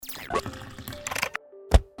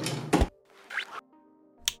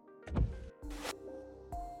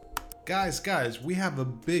Guys, we have a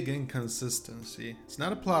big inconsistency. It's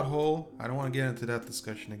not a plot hole. I don't want to get into that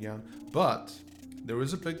discussion again. But there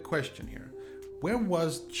is a big question here. Where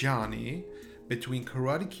was Johnny between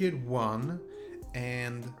Karate Kid 1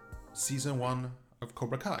 and season 1 of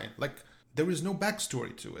Cobra Kai? Like, there is no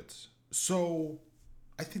backstory to it. So,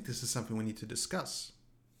 I think this is something we need to discuss.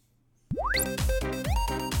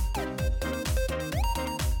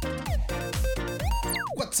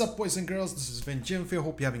 What's up, boys and girls? This is Vin Jimfi.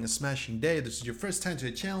 Hope you're having a smashing day. This is your first time to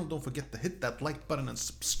the channel. Don't forget to hit that like button and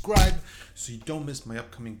subscribe so you don't miss my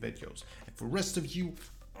upcoming videos. And for the rest of you,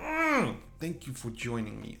 thank you for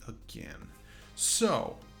joining me again.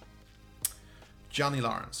 So, Johnny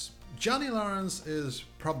Lawrence. Johnny Lawrence is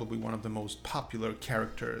probably one of the most popular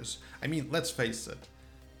characters. I mean, let's face it.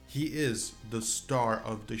 He is the star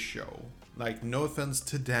of the show. Like, no offense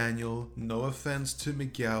to Daniel, no offense to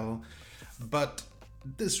Miguel, but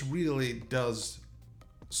this really does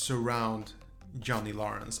surround Johnny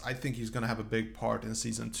Lawrence. I think he's going to have a big part in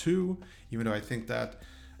season 2, even though I think that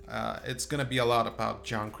it's going to be a lot about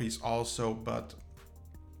John Kreese also, but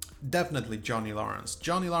definitely Johnny Lawrence.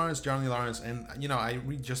 Johnny Lawrence, and you know, I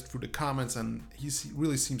read just through the comments and he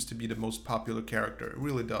really seems to be the most popular character. It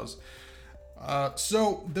really does.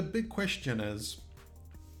 So the big question is,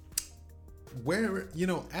 where, you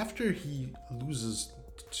know, after he loses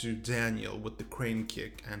to Daniel with the crane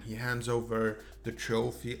kick and he hands over the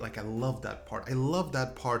trophy, like, I love that part. I love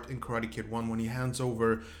that part in Karate Kid 1 when he hands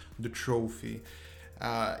over the trophy.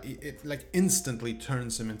 It like instantly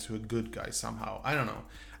turns him into a good guy somehow. I don't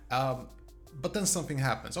know. But then something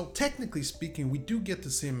happens. Oh, technically speaking, we do get to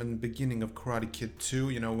see him in the beginning of Karate Kid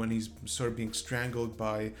 2, you know, when he's sort of being strangled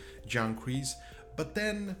by John Kreese. But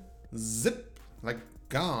then, zip, like,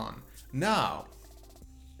 gone. Now,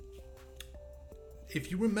 if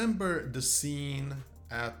you remember the scene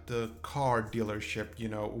at the car dealership, you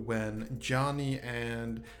know, when Johnny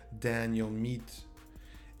and Daniel meet,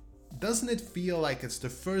 doesn't it feel like it's the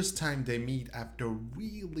first time they meet after a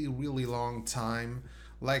really, really long time?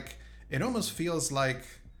 Like, it almost feels like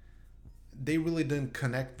they really didn't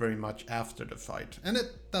connect very much after the fight. And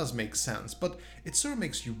it does make sense, but it sort of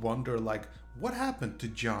makes you wonder, like, what happened to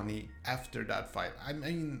Johnny after that fight? I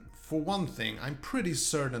mean, for one thing, I'm pretty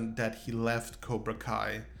certain that he left Cobra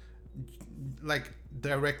Kai, like,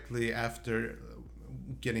 directly after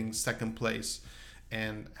getting second place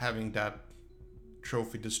and having that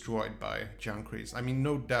trophy destroyed by John Kreese. I mean,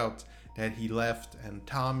 no doubt that he left, and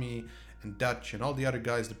Tommy and Dutch and all the other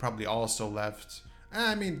guys, they probably also left.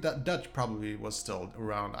 I mean, Dutch probably was still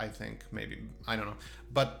around, I think, maybe, I don't know.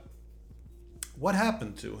 But what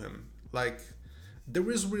happened to him? Like,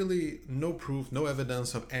 there is really no proof, no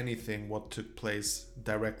evidence of anything what took place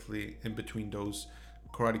directly in between those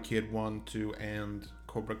Karate Kid 1, 2, and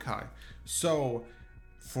Cobra Kai. So,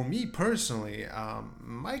 for me personally,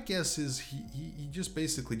 my guess is he just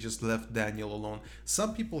basically just left Daniel alone.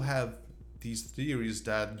 Some people have these theories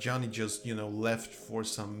that Johnny just, you know, left for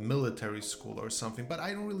some military school or something, but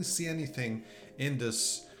I don't really see anything in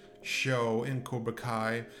this show, in Cobra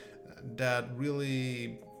Kai, that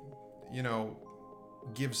really, you know,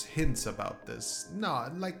 gives hints about this.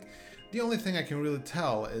 No, like, the only thing I can really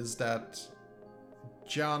tell is that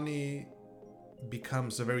Johnny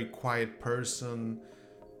becomes a very quiet person.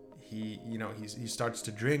 He, you know, he starts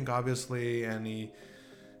to drink, obviously, and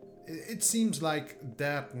it seems like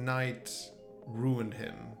that night ruined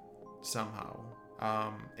him somehow.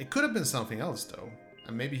 It could have been something else, though,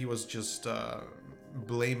 and maybe he was just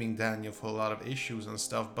blaming Daniel for a lot of issues and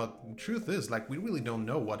stuff, but the truth is, like, we really don't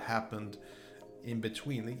know what happened in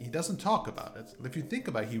between. He doesn't talk about it. If you think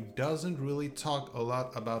about it, he doesn't really talk a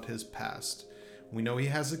lot about his past. We know he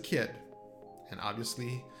has a kid, and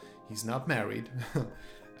obviously he's not married.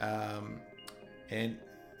 And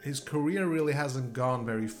his career really hasn't gone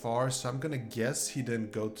very far, so I'm gonna guess he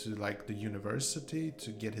didn't go to, like, the university to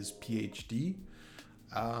get his PhD.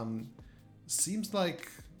 Seems like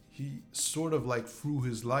he sort of, like, threw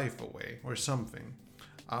his life away or something.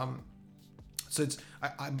 So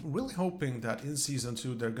I'm really hoping that in season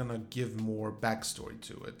 2 they're gonna give more backstory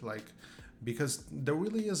to it, like, because there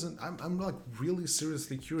really isn't. I'm like really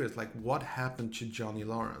seriously curious, like, what happened to Johnny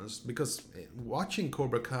Lawrence, because watching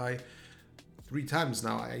Cobra Kai 3 times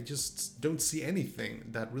now, I just don't see anything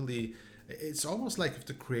that really. It's almost like if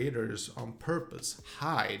the creators on purpose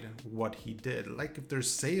hide what he did, like if they're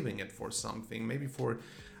saving it for something, maybe for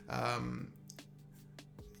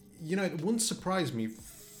you know, it wouldn't surprise me,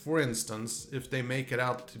 for instance, if they make it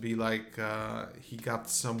out to be like he got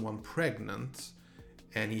someone pregnant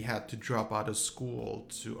and he had to drop out of school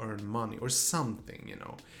to earn money or something, you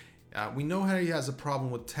know. We know how he has a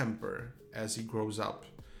problem with temper as he grows up.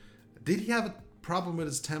 Did he have a problem with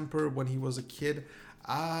his temper when he was a kid?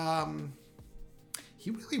 He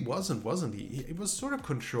really wasn't he? He was sort of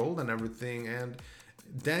controlled and everything, and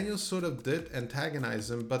Daniel sort of did antagonize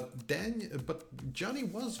him, but Johnny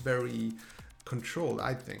was very controlled,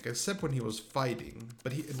 I think, except when he was fighting.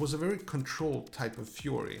 But it was a very controlled type of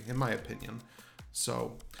fury, in my opinion.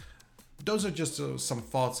 So those are just some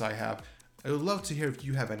thoughts I have. I would love to hear if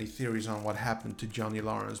you have any theories on what happened to Johnny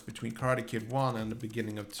Lawrence between Karate Kid 1 and the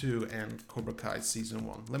beginning of 2 and Cobra Kai Season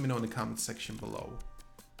 1. Let me know in the comment section below.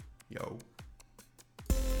 Yo.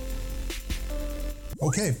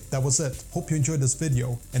 Okay, that was it. Hope you enjoyed this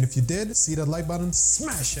video. And if you did, see that like button,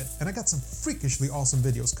 smash it. And I got some freakishly awesome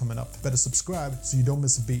videos coming up. Better subscribe so you don't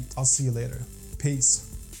miss a beat. I'll see you later. Peace.